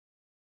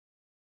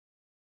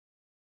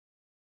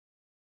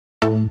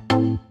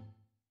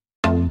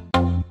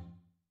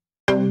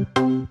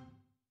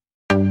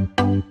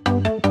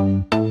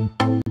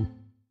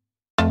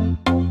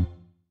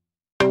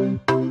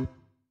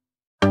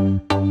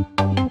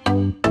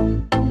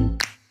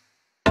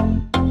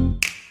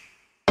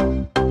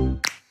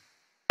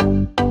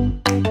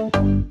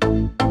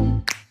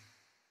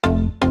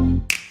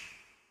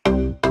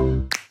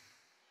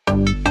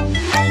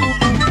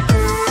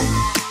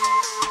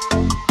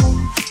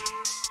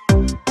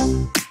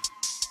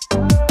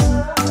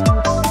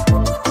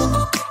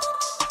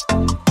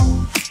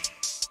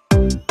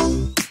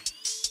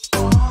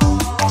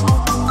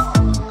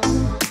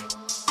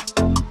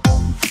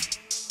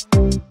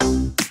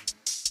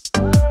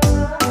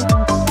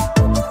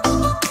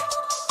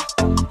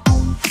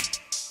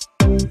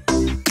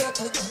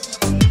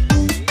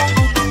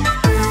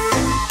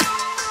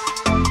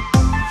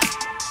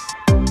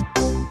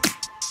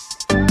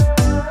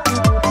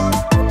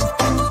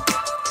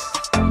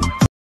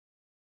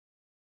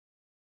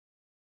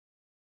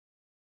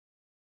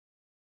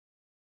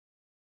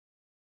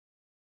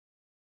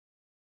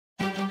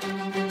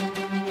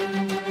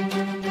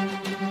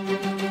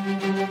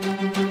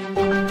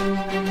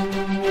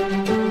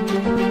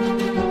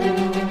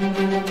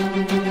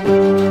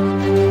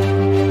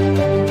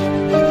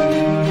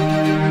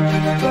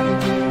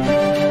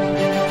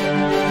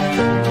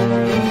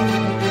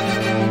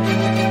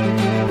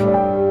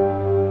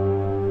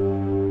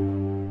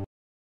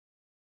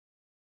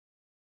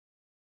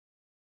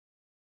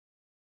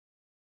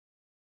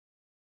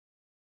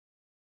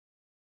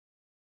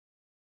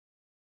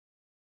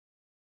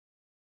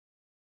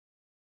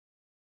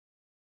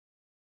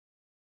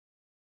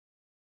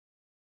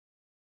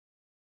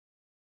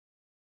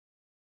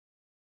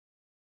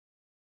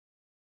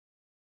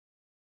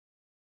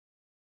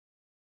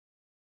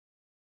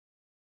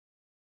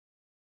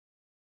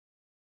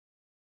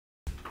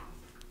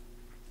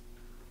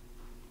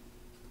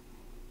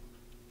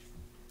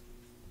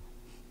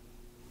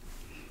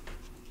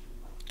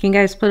Can you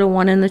guys put a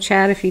 1 in the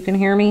chat if you can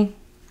hear me?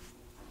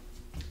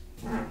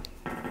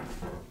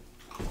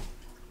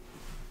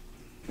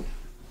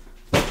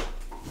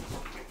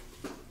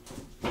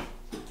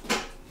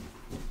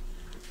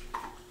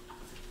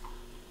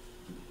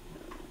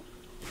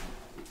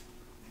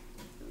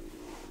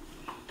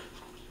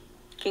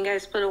 Can you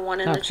guys put a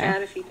 1 in the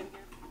chat if you can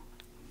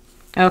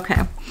hear?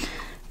 Okay.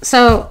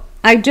 So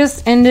I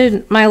just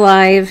ended my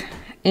live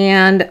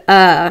and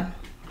got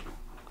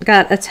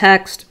a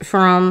text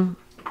from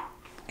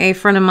a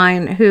friend of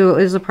mine who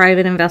is a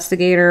private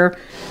investigator.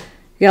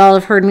 Y'all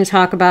have heard me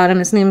talk about him.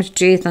 His name is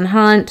Jathan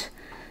Hunt.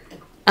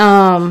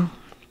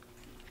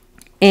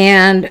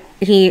 And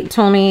he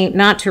told me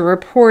not to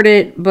report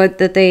it, but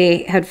that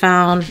they had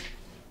found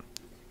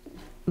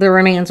the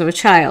remains of a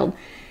child.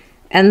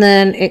 And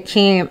then it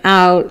came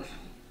out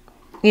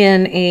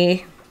in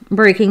a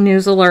breaking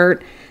news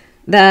alert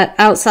that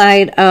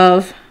outside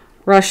of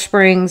Rush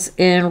Springs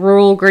in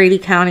rural Grady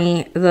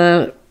County,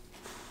 the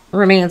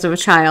remains of a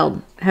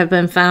child have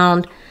been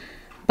found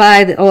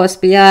by the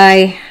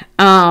OSBI.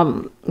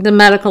 The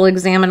medical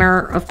examiner,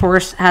 of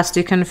course, has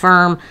to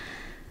confirm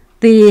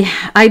the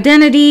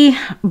identity,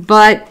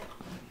 but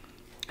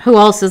who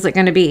else is it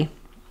going to be,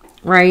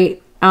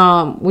 right?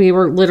 We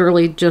were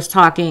literally just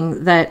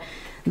talking that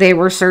they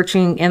were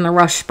searching in the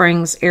Rush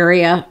Springs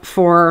area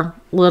for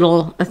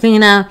little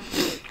Athena.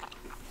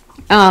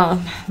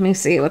 Let me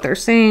see what they're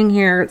saying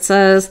here. It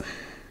says,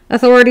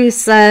 authorities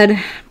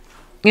said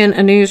in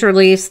a news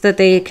release that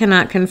they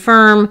cannot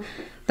confirm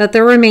that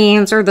the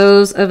remains are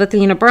those of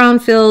Athena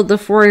Brownfield, the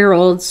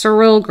 4-year-old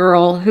Cyril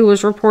girl who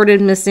was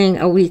reported missing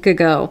a week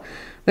ago.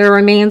 Their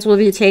remains will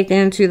be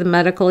taken to the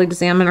medical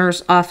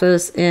examiner's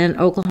office in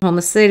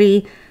Oklahoma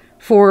City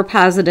for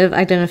positive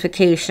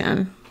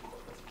identification.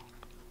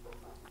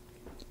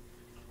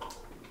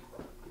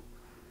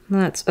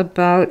 That's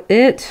about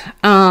it.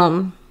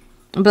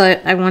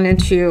 But I wanted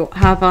to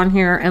hop on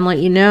here and let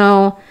you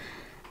know.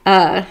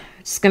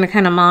 Just going to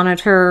kind of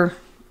monitor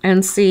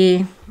and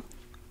see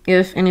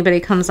if anybody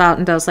comes out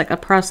and does like a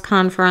press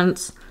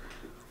conference.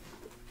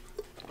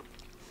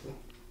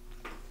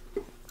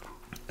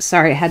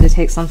 Sorry, I had to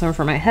take something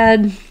for my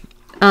head.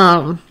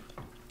 But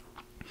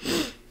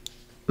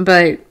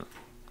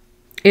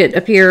it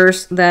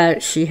appears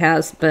that she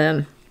has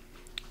been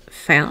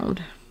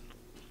found.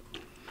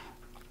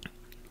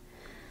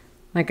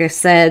 Like I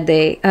said,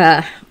 they,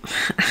 I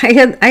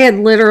had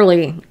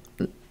literally,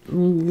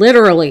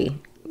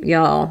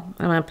 y'all,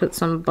 I'm gonna put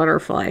some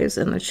butterflies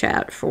in the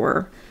chat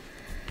for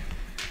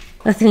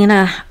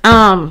Athena.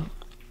 I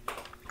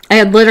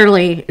had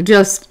literally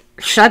just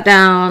shut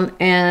down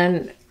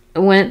and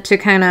went to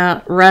kind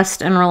of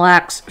rest and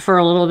relax for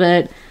a little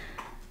bit.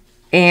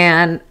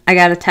 And I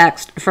got a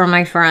text from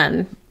my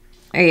friend,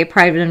 a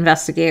private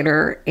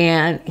investigator,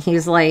 and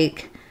he's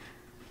like,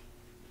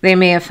 they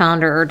may have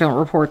found her, don't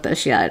report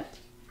this yet.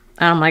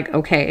 And I'm like,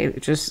 okay,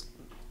 just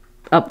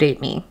update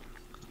me.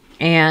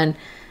 And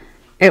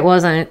it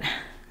wasn't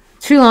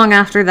too long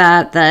after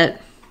that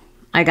that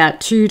I got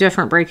 2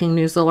 different breaking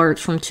news alerts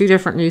from 2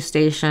 different news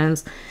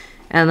stations.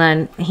 And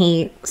then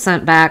he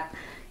sent back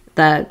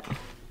that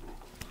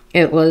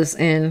it was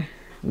in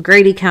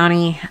Grady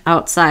County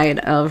outside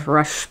of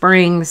Rush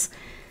Springs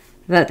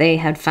that they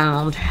had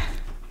found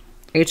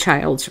a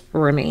child's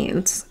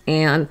remains.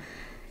 And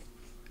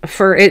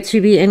for it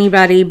to be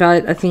anybody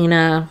but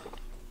Athena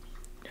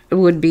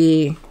would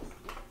be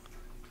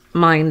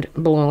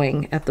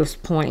mind-blowing at this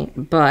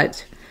point.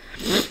 But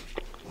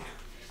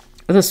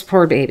this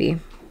poor baby.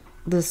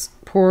 This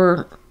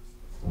poor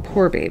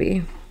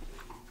baby.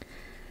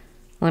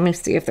 Let me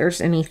see if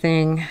there's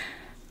anything,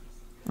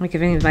 like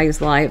if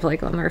anybody's live,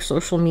 like on their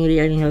social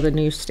media, you know, the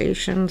news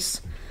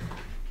stations.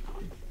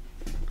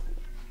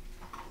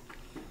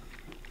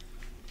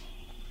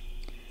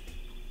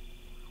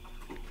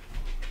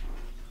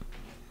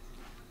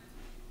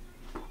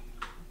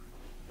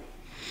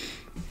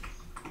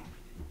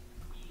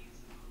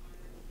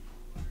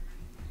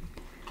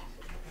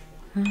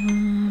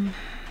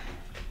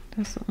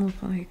 Doesn't look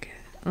like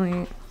it.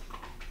 Like,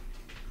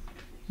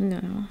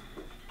 no.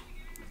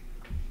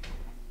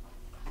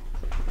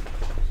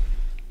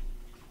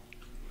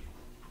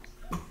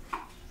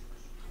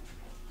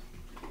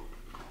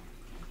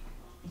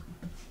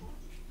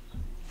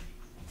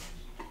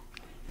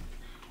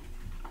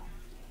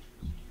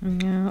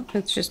 No,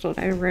 it's just what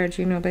I read.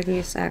 You know,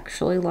 nobody's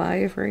actually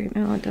live right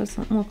now. It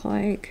doesn't look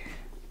like.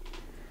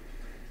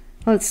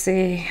 Let's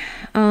see.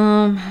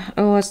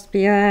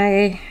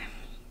 OSBI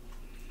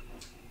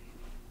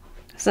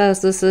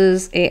says this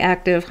is a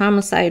active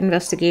homicide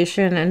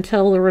investigation.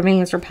 Until the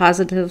remains are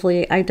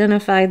positively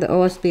identified, the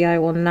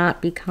OSBI will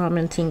not be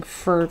commenting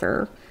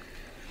further.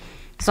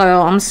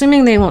 So I'm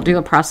assuming they won't do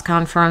a press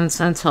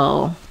conference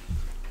until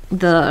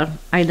the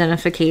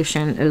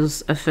identification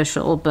is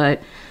official.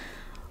 But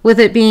with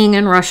it being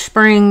in Rush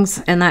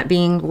Springs and that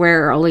being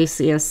where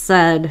Alicia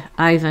said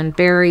Ivan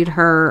buried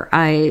her,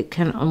 I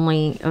can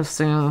only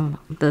assume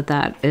that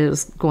that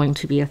is going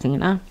to be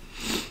Athena.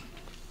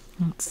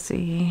 Let's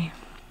see.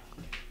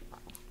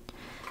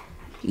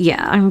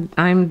 yeah,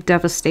 I'm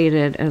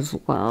devastated as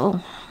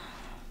well.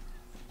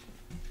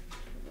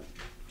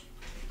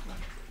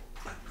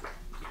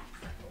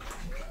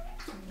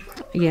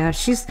 Yeah,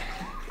 she's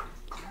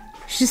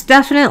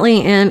definitely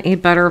in a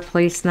better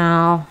place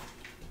now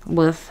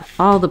with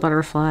all the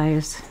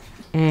butterflies,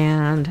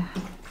 and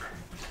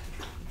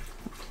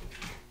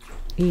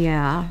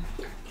yeah.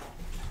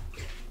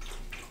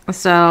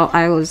 So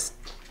I was,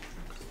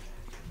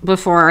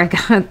 before I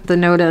got the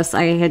notice,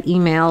 I had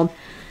emailed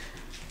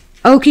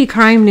Okie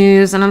Crime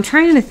News, and I'm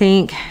trying to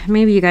think,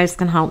 maybe you guys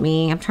can help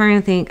me. I'm trying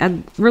to think,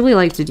 I'd really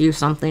like to do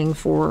something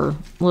for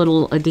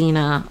little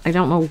Athena. I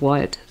don't know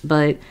what,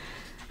 but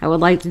I would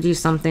like to do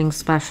something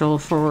special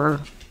for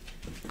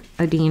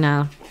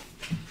Athena.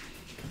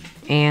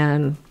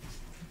 And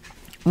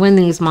when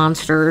these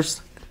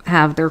monsters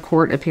have their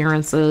court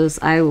appearances,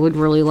 I would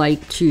really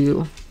like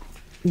to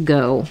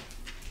go.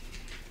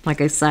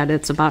 Like I said,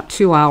 it's about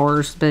 2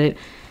 hours, but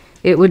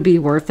it would be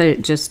worth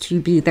it just to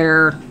be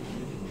there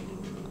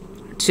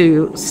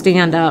to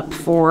stand up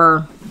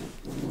for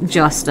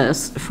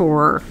justice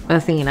for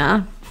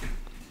Athena.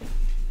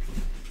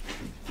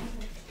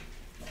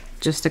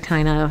 Just to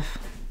kind of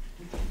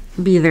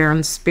be there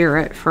in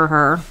spirit for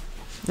her,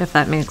 if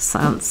that makes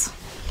sense.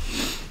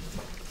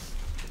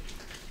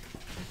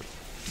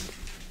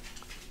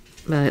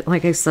 But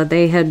like I said,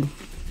 they had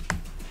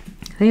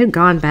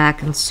gone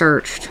back and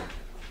searched,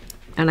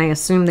 and I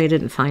assumed they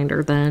didn't find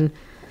her then.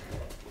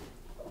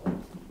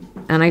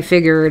 And I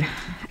figured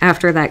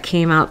after that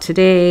came out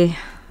today,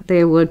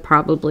 they would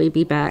probably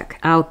be back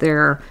out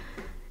there.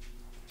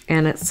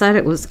 And it said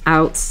it was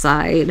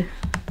outside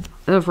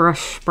of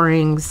Rush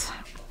Springs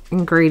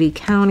in Grady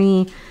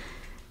County,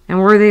 and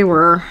where they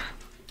were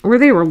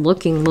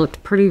looking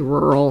looked pretty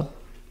rural.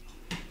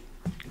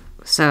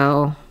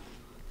 So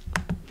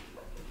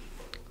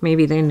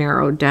maybe they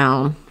narrowed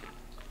down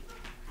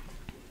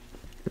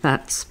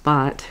that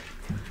spot.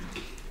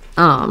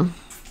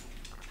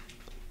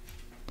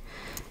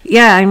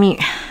 Yeah, I mean,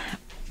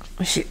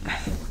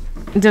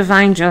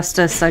 Divine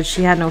Justice said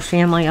she had no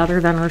family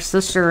other than her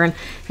sister, and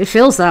it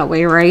feels that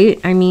way, right?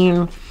 I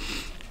mean,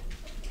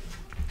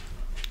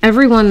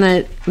 everyone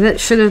that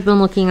should have been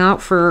looking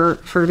out for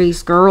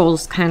these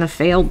girls kind of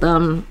failed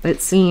them,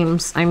 it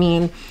seems. I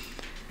mean,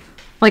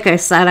 like I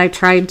said, I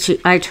tried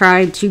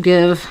to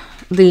give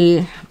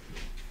the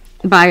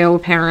bio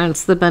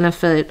parents the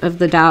benefit of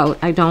the doubt.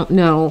 I don't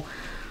know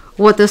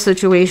what the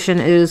situation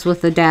is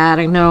with the dad.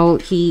 I know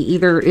he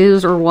either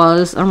is or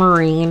was a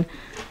Marine.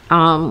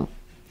 From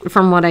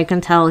what I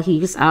can tell,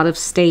 he's out of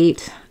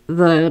state.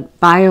 The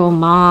bio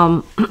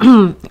mom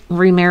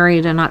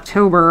remarried in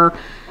October,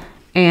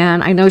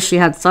 and I know she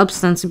had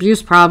substance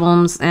abuse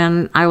problems,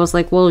 and I was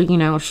like, well, you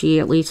know, she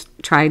at least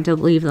tried to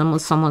leave them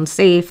with someone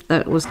safe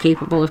that was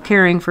capable of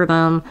caring for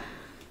them,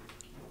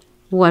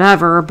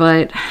 whatever.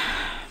 But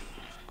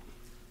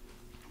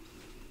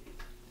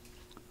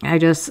I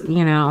just,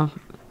 you know,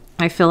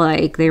 I feel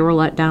like they were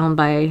let down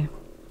by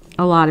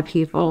a lot of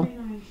people.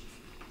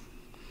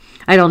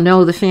 I don't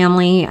know the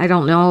family. I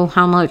don't know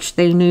how much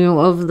they knew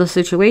of the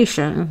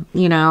situation,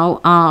 you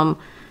know.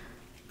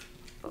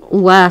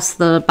 Wes,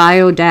 the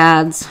bio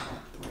dad's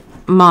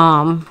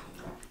mom,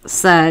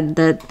 said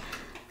that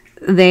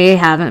they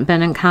haven't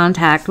been in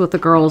contact with the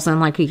girls in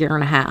like a year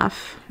and a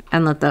half,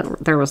 and that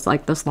there was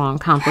like this long,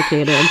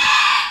 complicated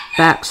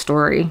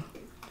backstory.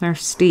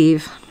 There's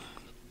Steve.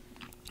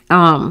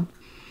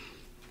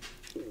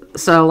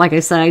 So like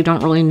I said, I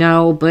don't really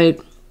know, but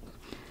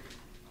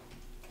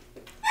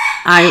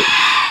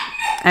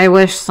I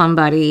wish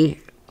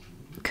somebody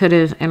could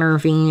have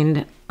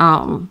intervened.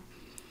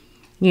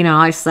 You know,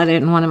 I said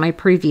it in one of my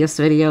previous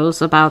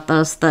videos about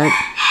this, that,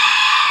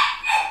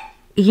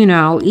 you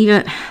know,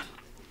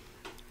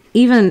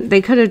 even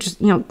they could have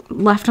just, you know,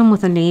 left him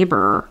with a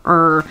neighbor,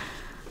 or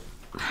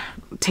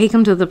take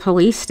him to the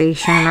police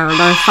station or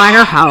the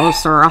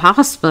firehouse or a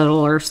hospital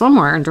or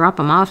somewhere and drop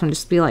him off and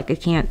just be like, I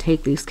can't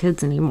take these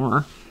kids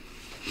anymore.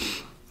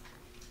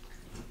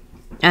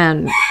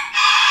 And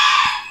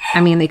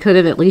I mean, they could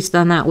have at least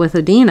done that with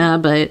Athena,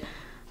 but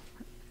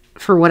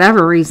for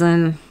whatever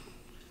reason,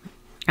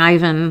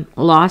 Ivan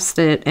lost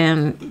it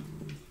and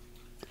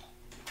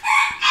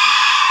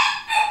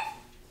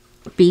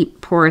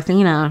beat poor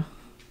Athena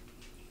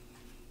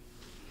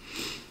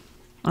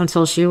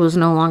until she was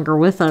no longer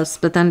with us.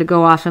 But then to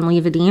go off and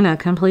leave Athena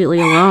completely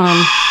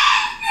alone,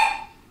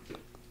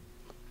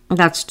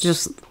 that's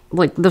just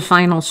like the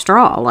final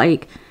straw.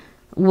 Like,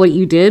 what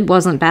you did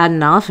wasn't bad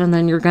enough, and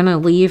then you're gonna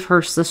leave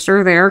her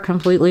sister there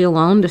completely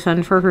alone to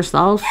fend for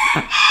herself.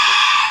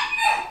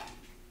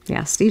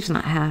 Yeah, Steve's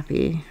not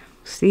happy.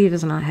 Steve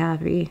is not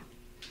happy.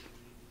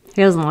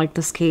 He doesn't like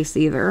this case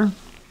either.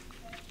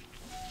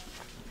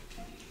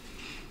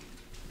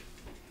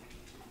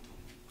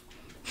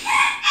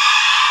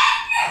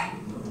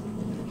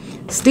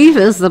 Steve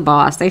is the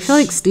boss. I feel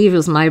like Steve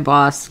is my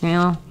boss, you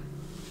know?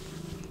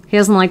 He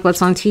doesn't like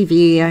what's on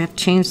TV. I have to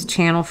change the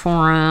channel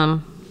for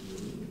him.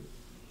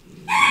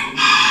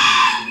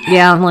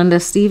 Yeah, Linda,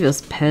 Steve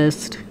is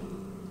pissed.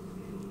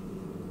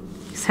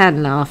 He's had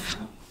enough.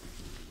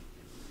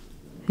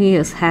 He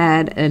has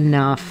had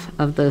enough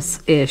of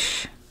this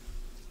ish.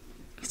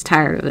 He's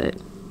tired of it.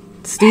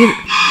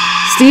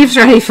 Steve's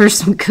ready for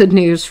some good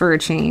news for a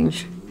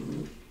change.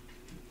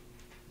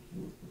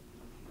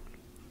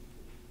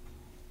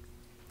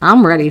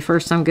 I'm ready for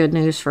some good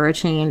news for a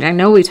change. I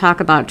know we talk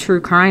about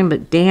true crime,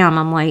 but damn,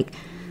 I'm like,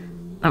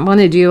 I want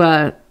to do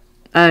a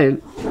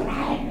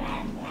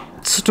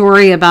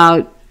story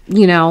about,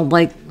 you know,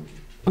 like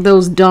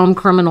those dumb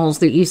criminals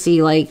that you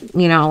see, like,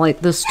 you know, like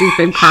the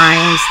stupid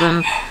crimes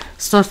and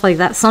stuff like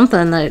that.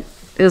 Something that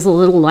is a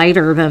little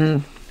lighter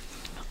than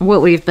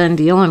what we've been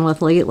dealing with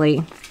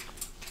lately.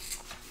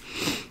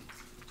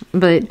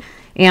 But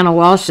Anna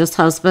Walsh's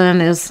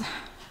husband is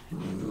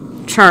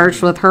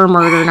charged with her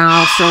murder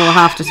now, so we'll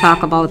have to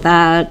talk about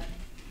that.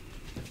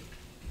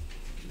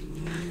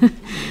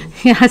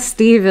 Yeah,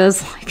 Steve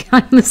is like,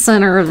 I'm the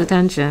center of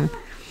attention.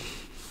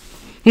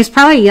 He's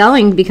probably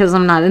yelling because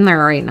I'm not in there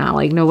right now.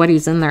 Like,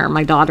 nobody's in there.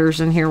 My daughter's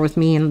in here with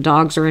me and the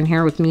dogs are in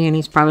here with me, and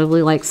he's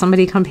probably like,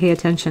 somebody come pay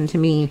attention to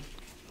me.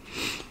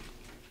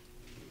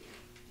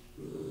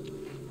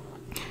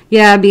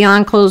 Yeah,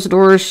 beyond closed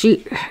doors,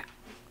 she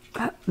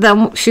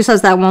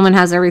says that woman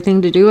has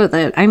everything to do with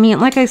it. I mean,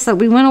 like I said,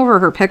 we went over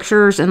her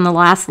pictures in the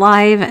last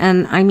live,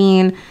 and I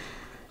mean,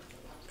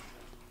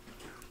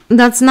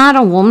 that's not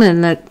a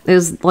woman that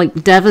is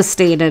like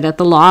devastated at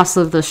the loss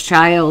of this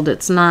child.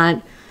 It's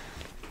not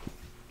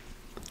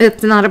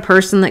a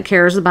person that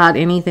cares about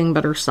anything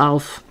but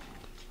herself.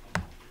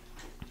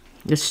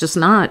 It's just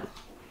not.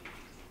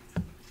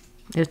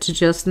 It's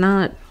just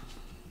not.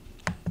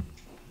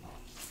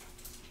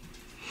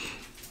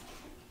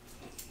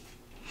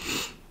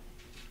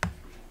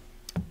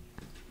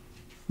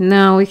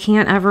 No, we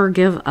can't ever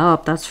give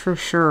up, that's for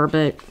sure.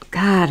 But,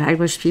 God, I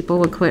wish people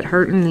would quit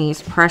hurting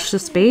these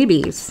precious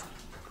babies.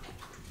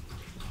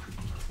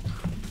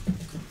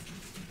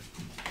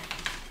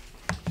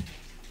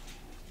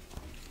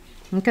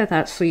 Look at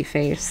that sweet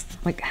face.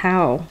 Like,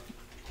 how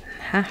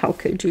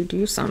could you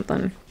do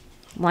something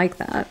like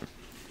that?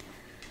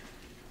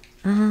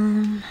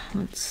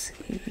 Let's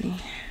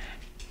see.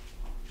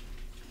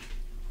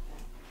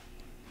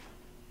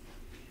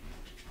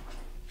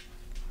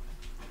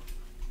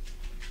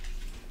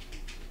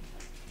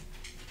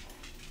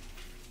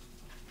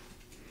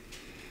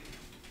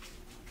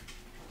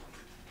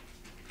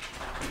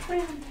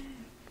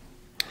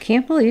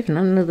 Can't believe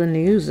none of the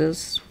news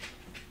is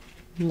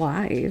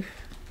live.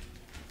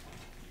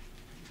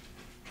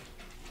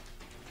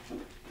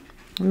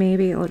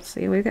 Maybe, let's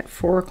see, we got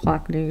 4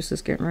 o'clock news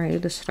is getting ready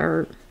to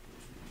start.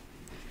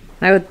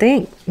 I would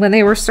think when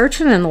they were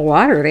searching in the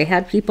water, they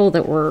had people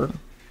that were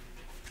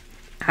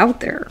out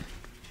there,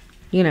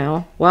 you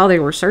know, while they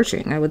were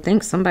searching. I would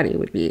think somebody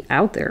would be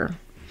out there.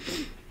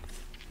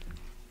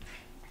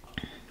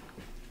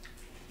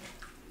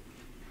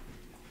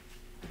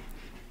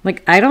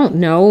 Like, I don't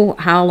know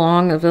how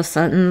long of a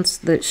sentence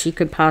that she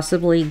could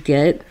possibly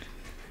get,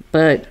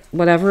 but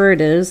whatever it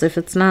is, if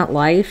it's not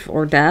life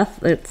or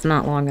death, it's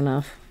not long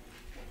enough.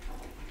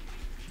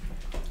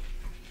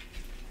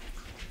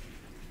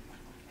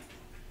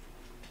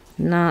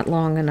 Not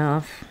long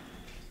enough.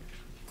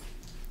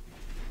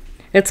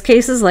 It's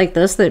cases like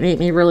this that make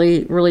me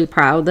really, really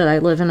proud that I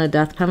live in a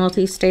death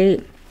penalty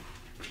state.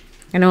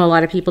 I know a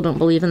lot of people don't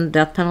believe in the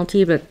death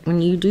penalty, but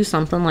when you do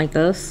something like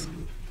this,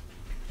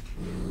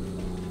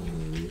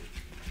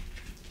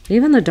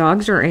 even the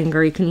dogs are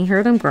angry. Can you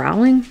hear them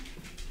growling?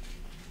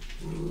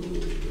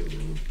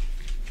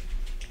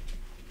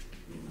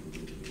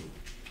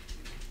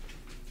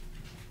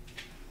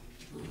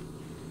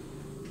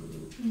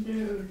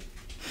 Dude.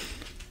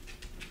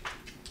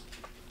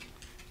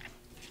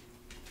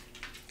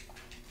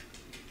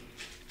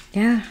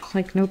 Yeah,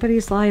 like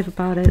nobody's live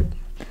about it.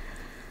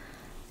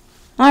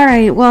 All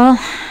right, well,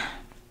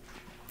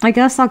 I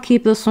guess I'll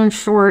keep this one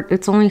short.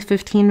 It's only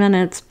 15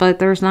 minutes, but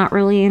there's not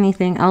really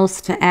anything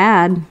else to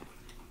add.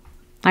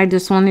 I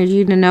just wanted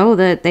you to know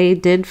that they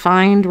did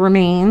find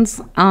remains,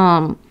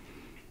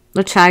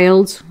 the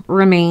child's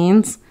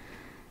remains,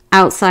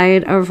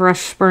 outside of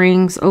Rush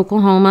Springs,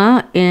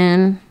 Oklahoma,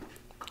 in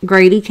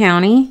Grady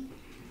County.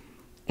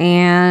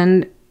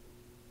 And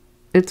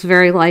it's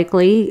very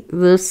likely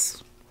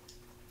this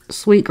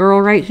sweet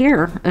girl right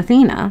here,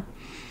 Athena.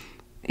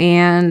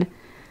 And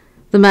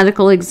the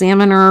medical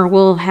examiner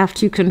will have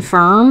to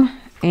confirm,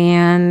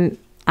 and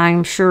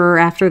I'm sure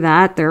after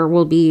that there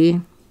will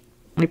be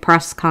a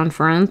press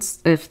conference,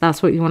 if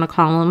that's what you want to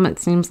call them. It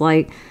seems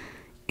like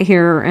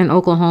here in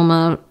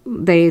Oklahoma,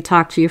 they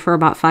talk to you for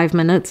about 5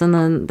 minutes, and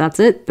then that's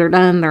it. They're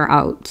done. They're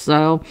out.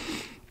 So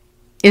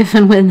if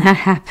and when that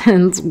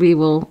happens, we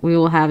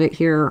will have it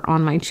here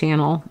on my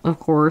channel, of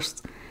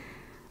course.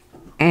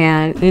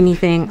 And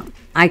anything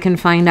I can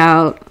find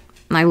out,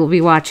 I will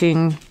be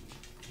watching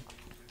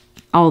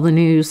all the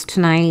news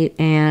tonight,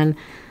 and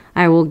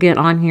I will get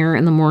on here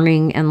in the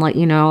morning and let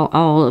you know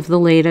all of the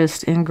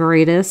latest and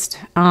greatest.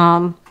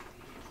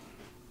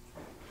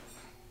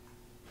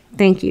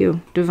 Thank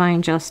you,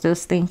 Divine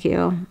Justice. Thank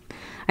you.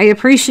 I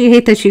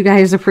appreciate that you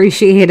guys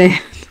appreciate it.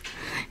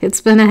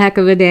 It's been a heck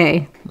of a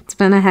day. It's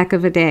been a heck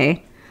of a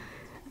day.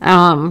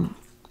 And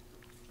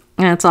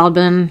it's all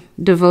been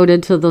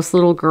devoted to this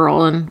little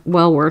girl, and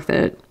well worth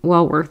it.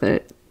 Well worth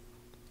it.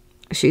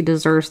 She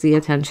deserves the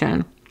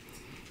attention.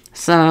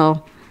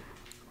 So,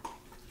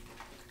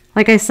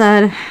 like I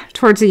said,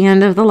 towards the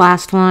end of the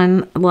last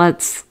one,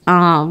 let's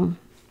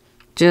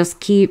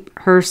just keep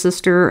her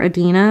sister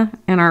Athena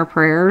in our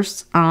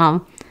prayers.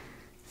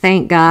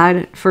 Thank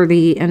God for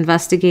the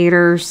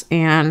investigators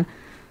and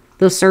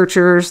the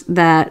searchers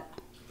that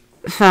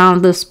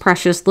found this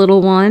precious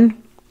little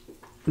one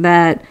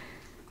that,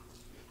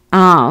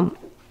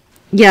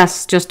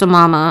 yes, just a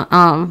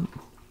mama.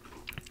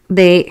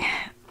 The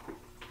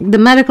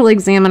medical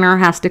examiner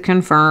has to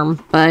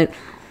confirm, but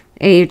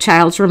a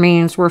child's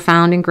remains were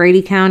found in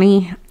Grady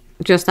County,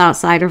 just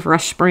outside of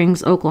Rush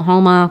Springs,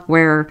 Oklahoma,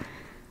 where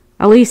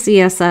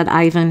Alicia said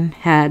Ivan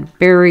had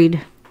buried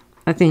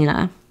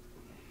Athena.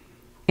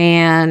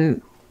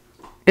 And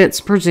it's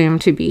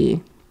presumed to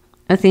be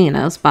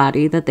Athena's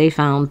body that they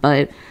found,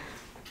 but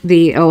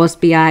the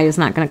OSBI is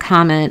not going to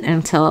comment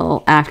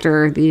until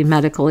after the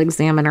medical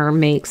examiner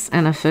makes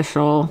an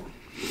official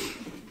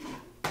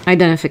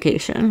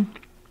identification.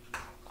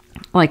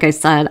 Like I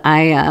said,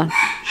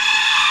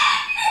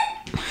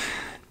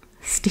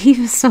 Steve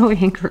is so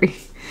angry.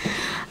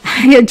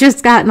 I had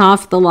just gotten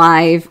off the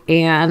live,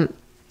 and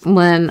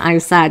when I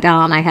sat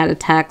down, I had a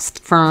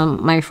text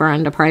from my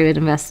friend, a private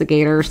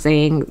investigator,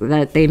 saying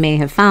that they may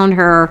have found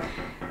her,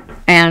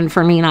 and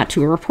for me not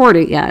to report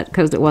it yet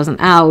because it wasn't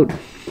out.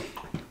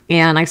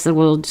 And I said,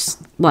 well,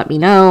 just let me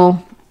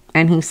know.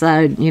 And he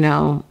said, you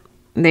know,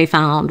 they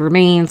found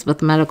remains, but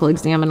the medical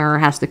examiner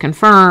has to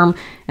confirm.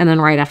 And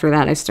then right after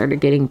that, I started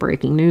getting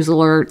breaking news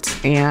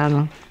alerts,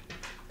 and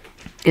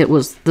it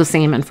was the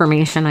same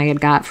information I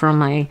had got from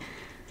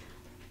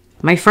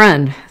my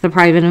friend, the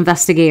private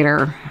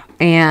investigator.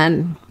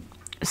 And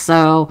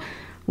so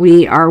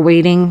we are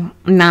waiting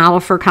now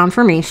for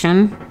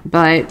confirmation.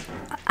 But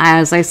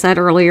as I said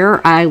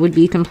earlier, I would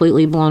be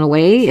completely blown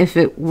away if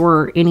it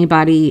were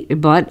anybody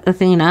but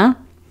Athena,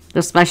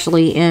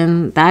 especially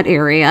in that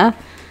area.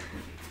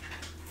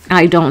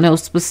 I don't know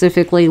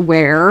specifically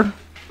where,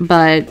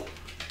 but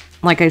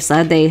like I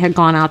said, they had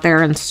gone out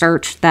there and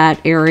searched that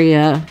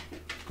area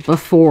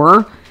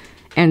before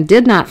and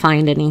did not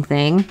find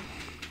anything.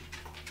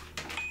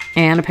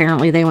 And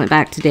apparently they went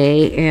back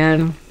today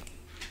and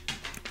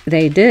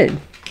they did.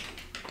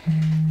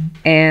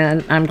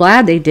 And I'm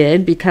glad they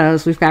did,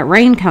 because we've got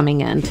rain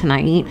coming in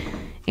tonight,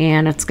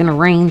 and it's going to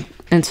rain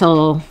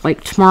until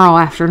like tomorrow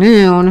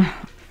afternoon,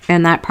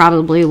 and that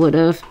probably would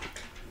have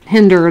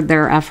hindered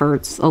their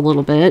efforts a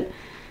little bit.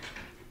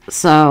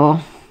 So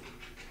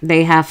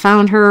they have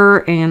found her,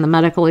 and the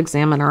medical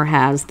examiner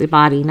has the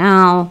body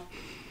now.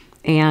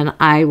 And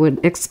I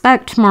would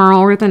expect tomorrow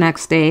or the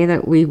next day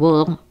that we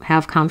will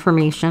have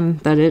confirmation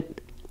that it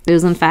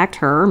is in fact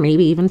her,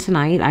 maybe even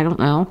tonight, I don't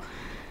know.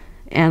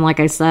 And like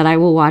I said, I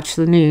will watch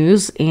the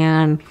news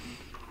and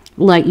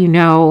let you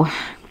know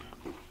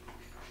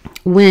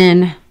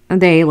when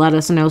they let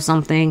us know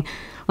something.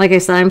 Like I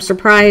said, I'm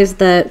surprised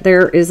that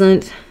there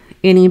isn't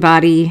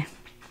anybody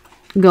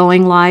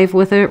going live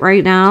with it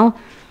right now,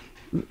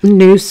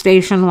 news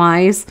station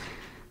wise.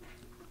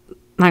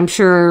 I'm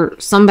sure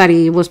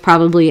somebody was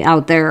probably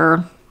out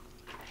there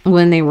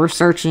when they were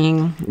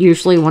searching.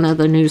 Usually one of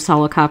the news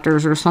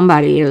helicopters or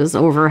somebody is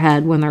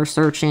overhead when they're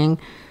searching.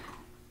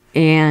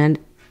 And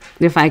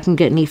if I can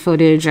get any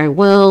footage, I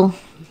will.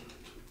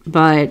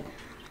 But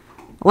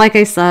like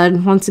I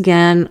said, once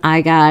again,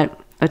 I got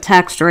a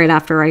text right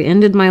after I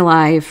ended my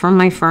live from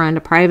my friend,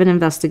 a private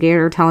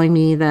investigator, telling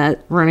me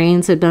that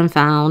remains had been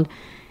found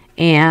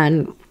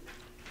and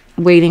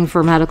waiting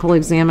for medical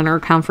examiner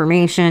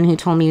confirmation. He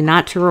told me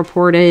not to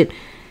report it.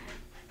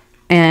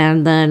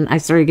 And then I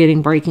started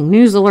getting breaking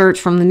news alerts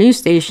from the news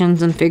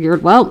stations and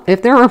figured, well,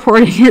 if they're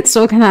reporting it,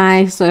 so can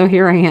I. So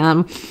here I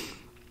am.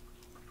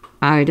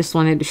 I just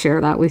wanted to share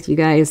that with you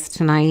guys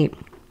tonight.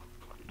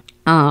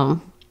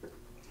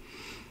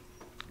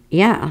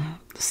 Yeah.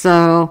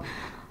 So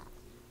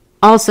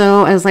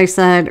also, as I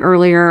said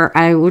earlier,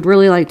 I would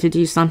really like to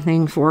do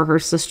something for her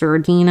sister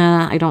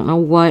Athena. I don't know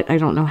what, I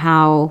don't know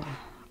how.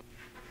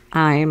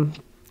 I'm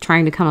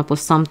trying to come up with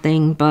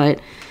something, but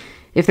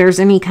if there's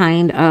any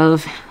kind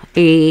of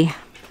a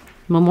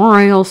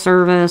memorial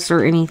service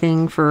or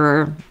anything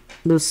for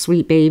this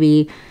sweet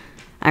baby,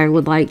 I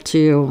would like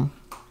to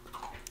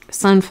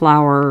send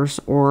flowers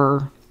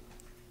or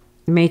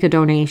make a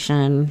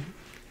donation,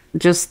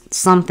 just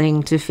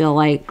something to feel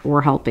like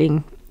we're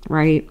helping,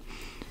 right?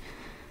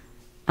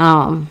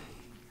 But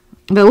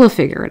we'll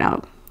figure it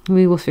out.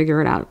 We will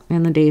figure it out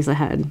in the days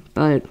ahead,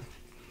 but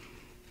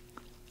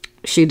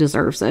she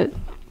deserves it.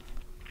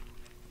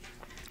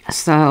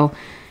 So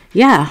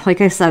yeah,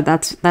 like I said,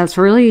 that's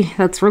really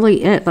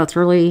it. That's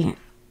really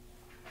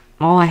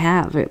all I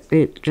have.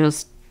 It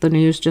just, the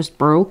news just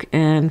broke,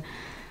 and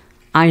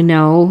I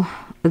know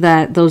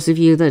that those of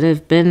you that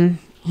have been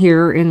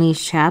here in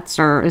these chats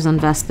are as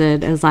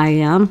invested as I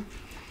am.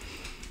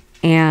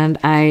 And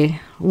I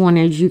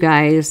wanted you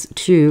guys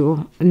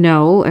to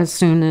know as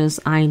soon as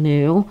I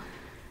knew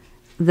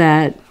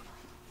that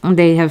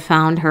they have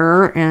found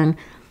her. And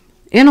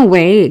in a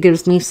way, it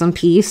gives me some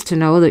peace to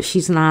know that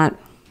she's not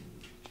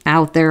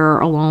out there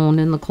alone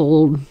in the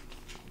cold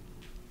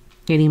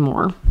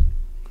anymore.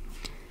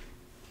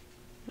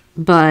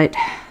 But,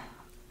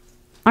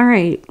 all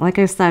right, like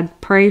I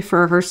said, pray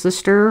for her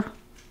sister,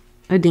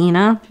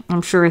 Athena.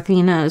 I'm sure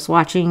Athena is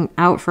watching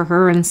out for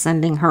her and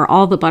sending her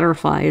all the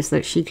butterflies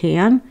that she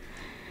can.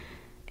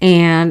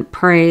 And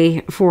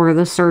pray for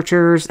the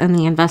searchers and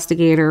the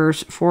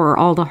investigators for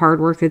all the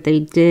hard work that they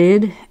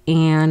did.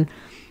 And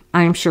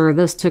I'm sure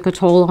this took a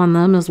toll on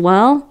them as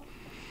well.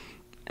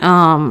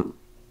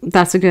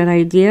 That's a good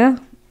idea.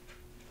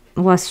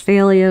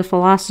 Westphalia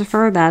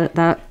philosopher,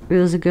 that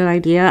is a good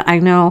idea. I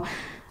know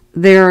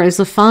there is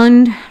a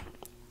fund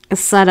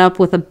set up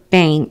with a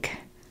bank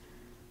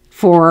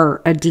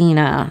for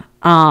Athena.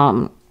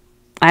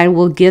 I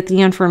will get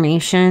the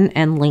information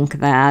and link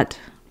that.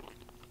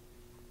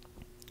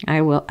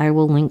 I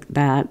will link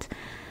that.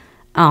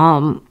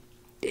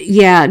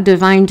 Yeah,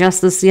 divine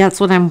justice. That's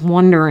what I'm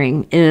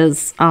wondering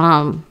is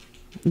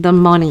the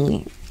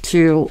money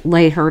to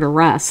lay her to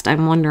rest.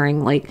 I'm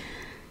wondering, like,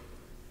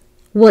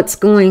 what's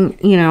going,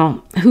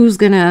 who's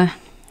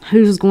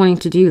going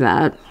to do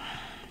that?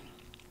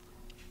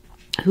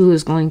 Who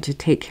is going to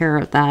take care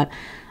of that?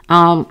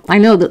 I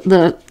know that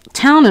the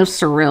town of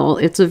Cyril,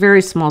 it's a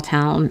very small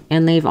town,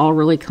 and they've all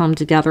really come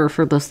together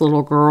for this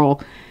little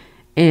girl.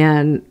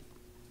 And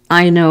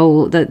I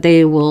know that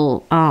they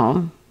will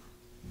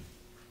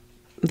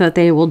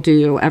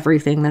do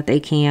everything that they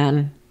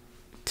can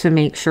to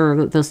make sure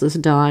that this is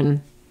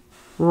done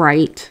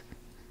right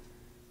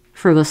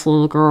for this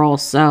little girl.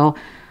 So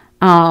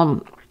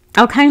I'll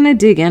kind of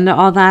dig into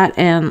all that,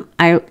 and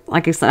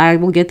like I said, I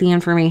will get the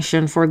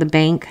information for the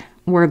bank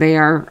where they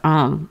are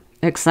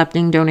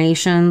accepting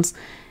donations,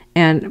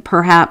 and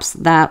perhaps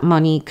that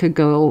money could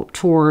go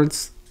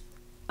towards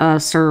a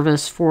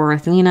service for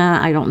Athena.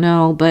 I don't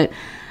know, but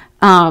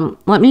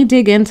let me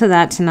dig into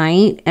that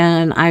tonight,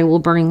 and I will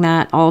bring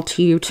that all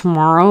to you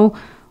tomorrow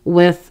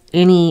with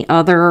any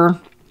other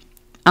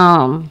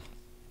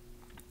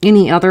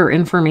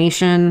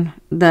information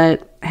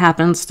that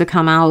happens to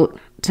come out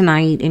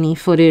tonight, any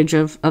footage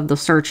of the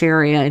search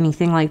area,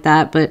 anything like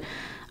that. But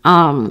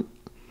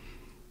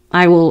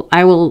I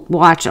will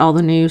watch all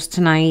the news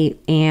tonight,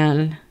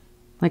 and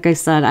like I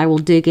said, I will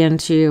dig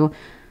into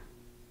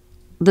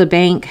the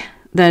bank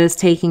that is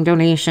taking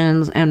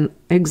donations and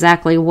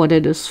exactly what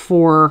it is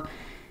for.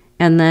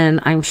 And then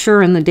I'm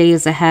sure in the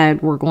days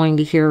ahead, we're going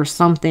to hear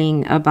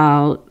something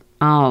about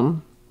a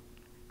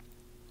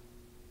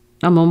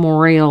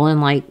memorial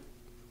and like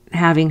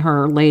having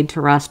her laid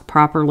to rest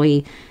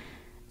properly.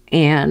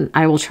 And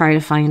I will try to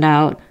find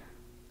out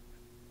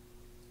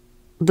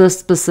the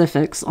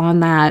specifics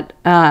on that.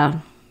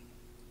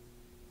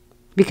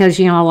 Because,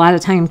 a lot of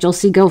times you'll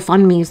see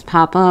GoFundMe's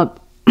pop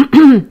up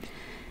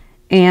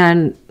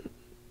and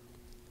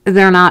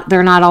they're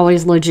not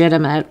always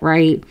legitimate,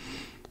 right?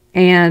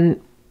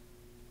 And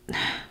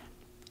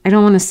I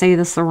don't want to say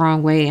this the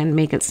wrong way and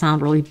make it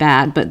sound really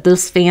bad, but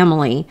this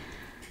family,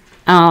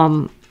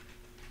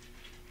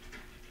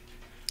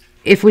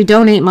 if we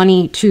donate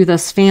money to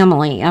this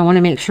family, I want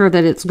to make sure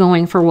that it's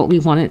going for what we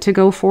want it to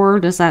go for.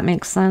 Does that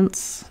make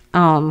sense?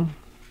 I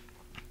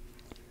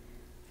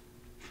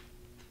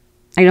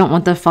don't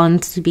want the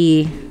funds to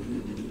be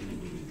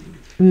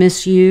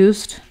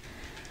misused.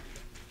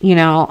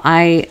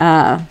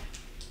 I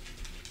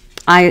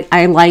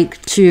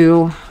like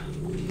to,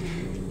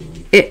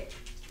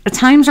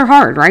 times are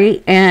hard,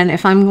 right? And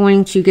if I'm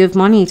going to give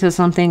money to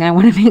something, I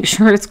want to make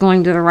sure it's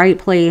going to the right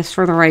place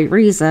for the right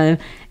reason,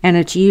 and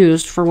it's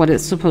used for what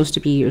it's supposed to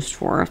be used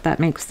for, if that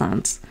makes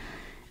sense.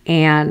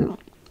 And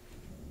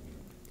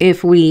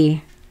if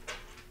we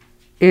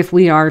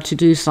are to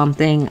do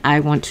something, I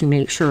want to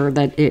make sure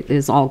that it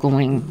is all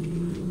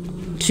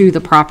going to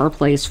the proper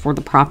place for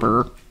the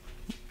proper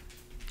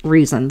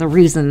reason, the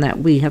reason that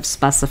we have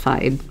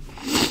specified.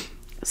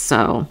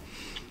 So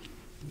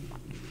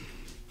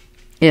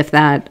if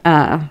that,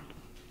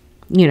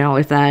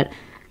 if that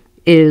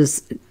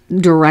is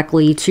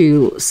directly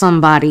to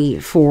somebody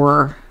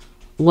for,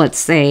 let's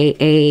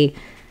say,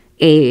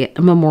 a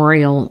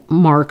memorial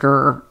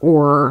marker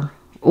or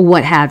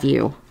what have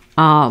you,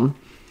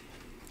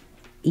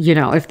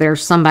 if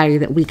there's somebody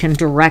that we can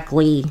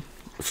directly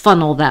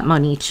funnel that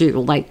money to,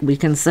 like we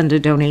can send a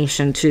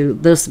donation to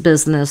this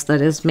business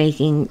that is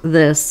making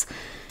this,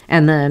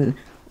 and then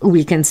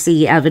we can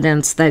see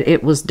evidence that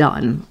it was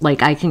done.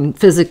 Like I can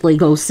physically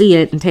go see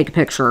it and take a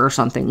picture or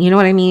something. You know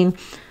what I mean?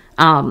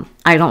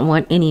 I don't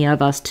want any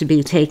of us to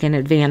be taken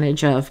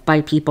advantage of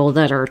by people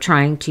that are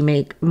trying to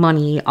make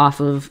money off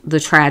of the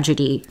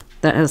tragedy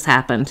that has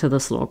happened to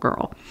this little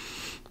girl.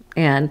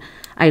 And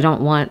I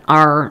don't want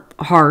our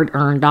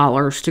hard-earned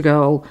dollars to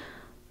go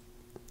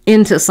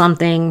into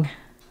something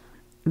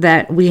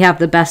that we have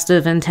the best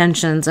of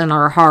intentions in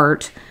our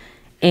heart,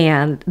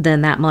 and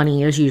then that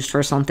money is used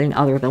for something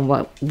other than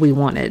what we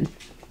wanted.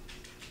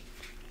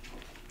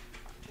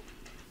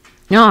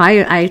 No,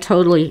 I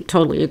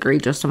totally agree,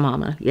 just a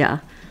mama. Yeah.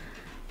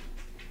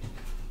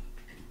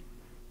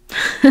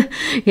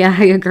 Yeah,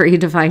 I agree.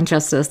 Divine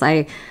justice.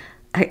 Like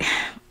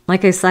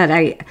I said,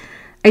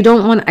 I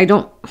don't want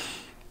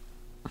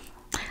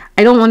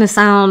to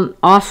sound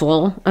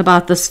awful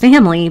about this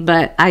family,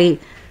 but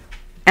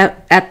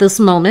at this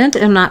moment,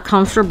 am not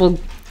comfortable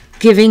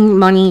giving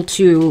money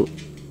to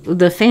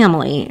the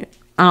family.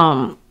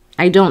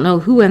 I don't know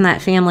who in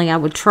that family I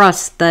would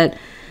trust that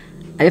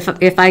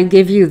if I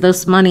give you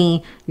this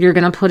money, you're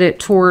going to put it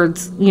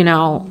towards, you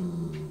know,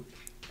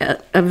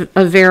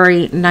 a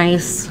very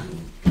nice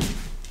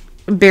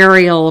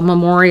burial,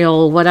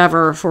 memorial,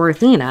 whatever for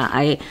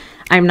Athena.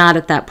 I'm not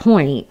at that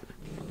point.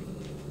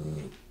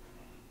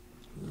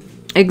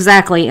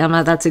 Exactly,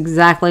 Emma. That's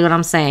exactly what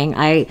I'm saying.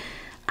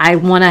 I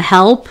want to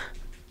help,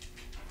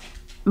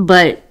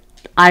 but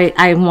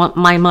I want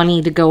my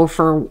money to go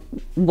for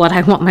what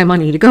I want my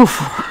money to go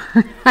for.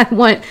 I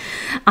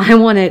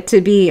want it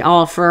to be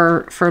all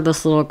for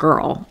this little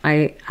girl.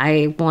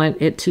 I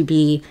want it to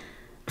be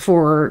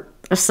for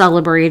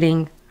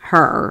celebrating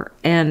her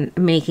and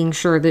making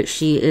sure that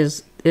she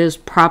is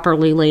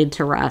properly laid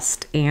to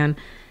rest and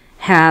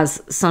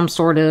has some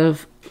sort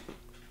of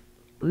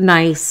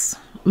nice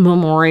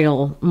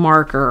memorial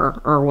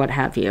marker or what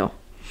have you.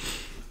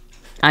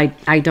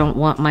 I don't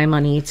want my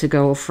money to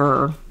go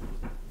for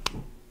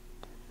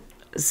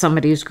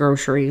somebody's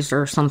groceries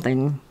or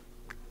something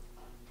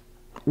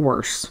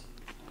worse.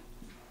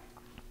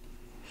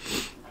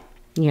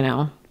 You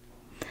know,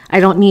 I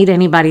don't need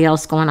anybody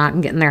else going out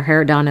and getting their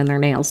hair done and their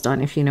nails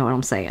done, if you know what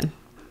I'm saying.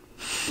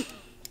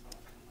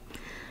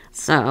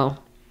 So,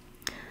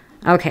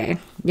 okay.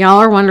 Y'all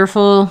are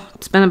wonderful.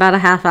 It's been about a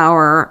half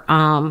hour.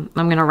 I'm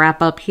going to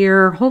wrap up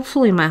here.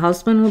 Hopefully my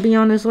husband will be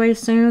on his way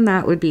soon.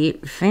 That would be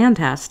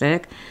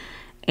fantastic.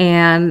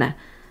 And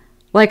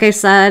like I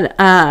said,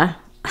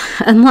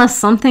 unless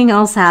something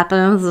else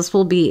happens, this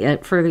will be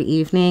it for the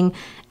evening.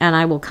 And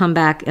I will come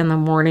back in the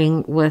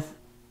morning with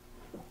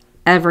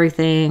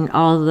everything,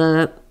 all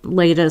the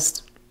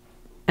latest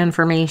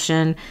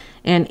information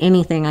and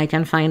anything I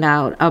can find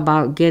out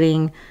about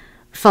getting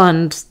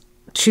funds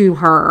to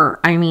her.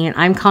 I mean,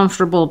 I'm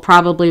comfortable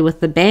probably with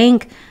the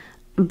bank,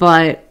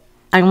 but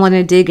I want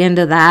to dig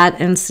into that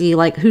and see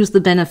like who's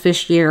the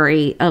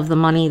beneficiary of the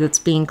money that's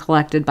being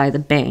collected by the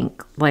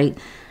bank. Like,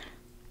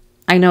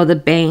 I know the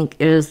bank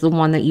is the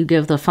one that you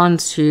give the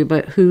funds to,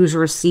 but who's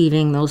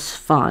receiving those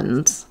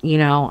funds? You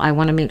know, I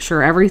want to make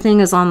sure everything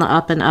is on the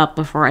up and up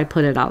before I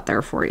put it out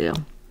there for you.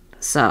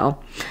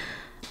 So,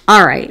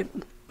 all right.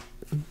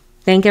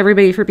 Thank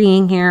everybody for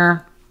being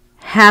here.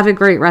 Have a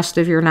great rest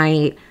of your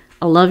night.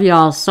 I love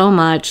y'all so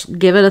much.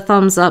 Give it a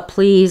thumbs up,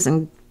 please,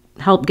 and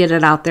help get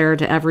it out there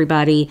to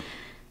everybody.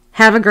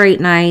 Have a great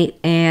night.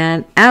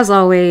 And as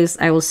always,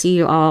 I will see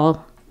you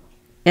all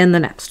in the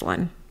next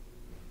one.